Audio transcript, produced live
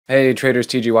Hey traders,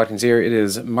 TG Watkins here. It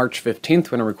is March 15th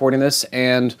when I'm recording this,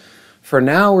 and for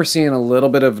now we're seeing a little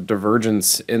bit of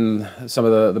divergence in some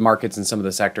of the markets and some of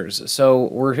the sectors. So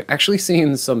we're actually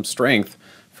seeing some strength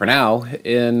for now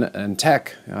in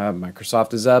tech.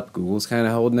 Microsoft is up, Google's kind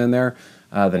of holding in there,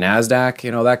 the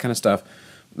NASDAQ, that kind of stuff.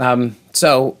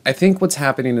 So I think what's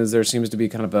happening is there seems to be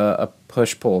kind of a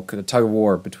push-pull, a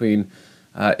tug-of-war between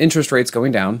interest rates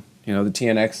going down. The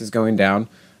TNX is going down.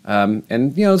 And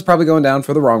it's probably going down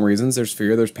for the wrong reasons. There's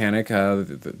fear, there's panic,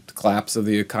 the collapse of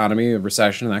the economy, a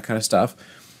recession, and that kind of stuff.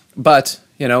 But,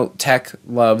 tech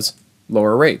loves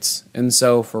lower rates. And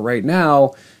so for right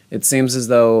now, it seems as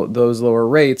though those lower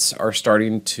rates are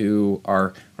starting to,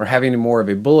 are having more of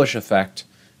a bullish effect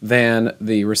than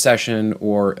the recession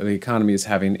or the economy is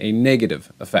having a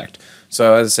negative effect.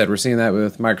 So as I said, we're seeing that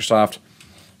with Microsoft,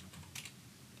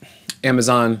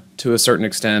 Amazon to a certain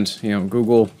extent,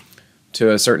 Google to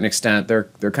a certain extent. They're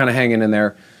kind of hanging in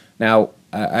there. Now,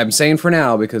 I'm saying for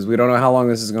now because we don't know how long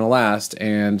this is going to last,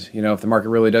 and if the market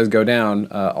really does go down,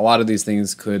 a lot of these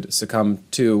things could succumb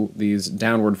to these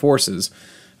downward forces.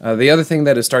 The other thing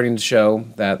that is starting to show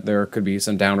that there could be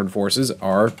some downward forces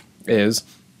is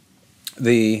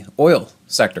the oil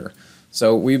sector.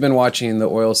 So we've been watching the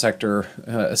oil sector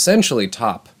essentially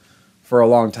top for a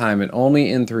long time, and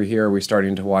only in through here are we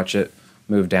starting to watch it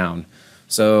move down.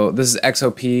 So this is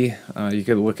XOP. You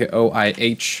could look at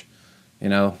OIH.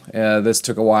 This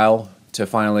took a while to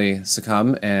finally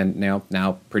succumb, and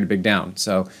now pretty big down.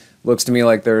 So looks to me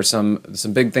like there's some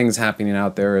big things happening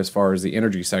out there as far as the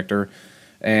energy sector.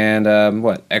 And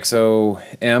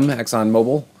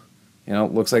ExxonMobil.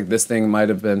 Looks like this thing might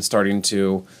have been starting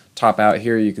to top out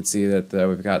here. You can see that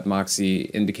we've got Moxie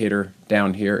indicator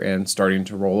down here and starting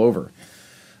to roll over.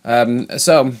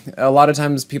 So a lot of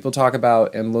times people talk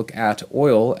about and look at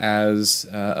oil as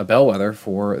a bellwether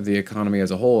for the economy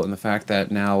as a whole, and the fact that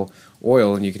now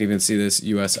oil, and you can even see this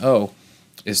USO,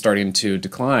 is starting to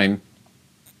decline,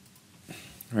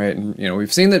 right? And,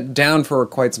 we've seen it down for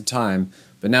quite some time,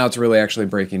 but now it's really actually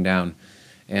breaking down.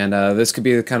 And this could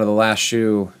be kind of the last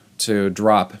shoe to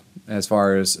drop as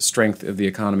far as strength of the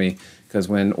economy, because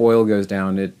when oil goes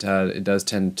down, it does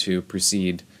tend to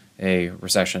precede a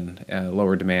recession,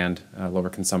 lower demand, lower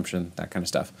consumption, that kind of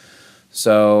stuff.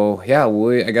 So yeah,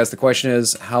 I guess the question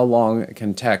is, how long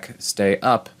can tech stay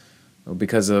up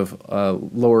because of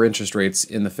lower interest rates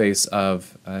in the face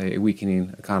of a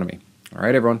weakening economy? All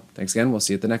right, everyone. Thanks again. We'll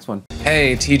see you at the next one.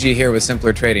 Hey, TG here with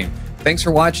Simpler Trading. Thanks for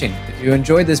watching. If you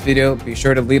enjoyed this video, be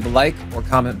sure to leave a like or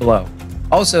comment below.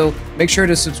 Also, make sure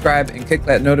to subscribe and click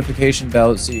that notification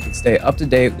bell so you can stay up to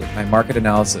date with my market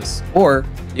analysis. Or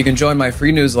you can join my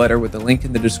free newsletter with the link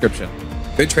in the description.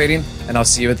 Good trading, and I'll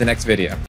see you at the next video.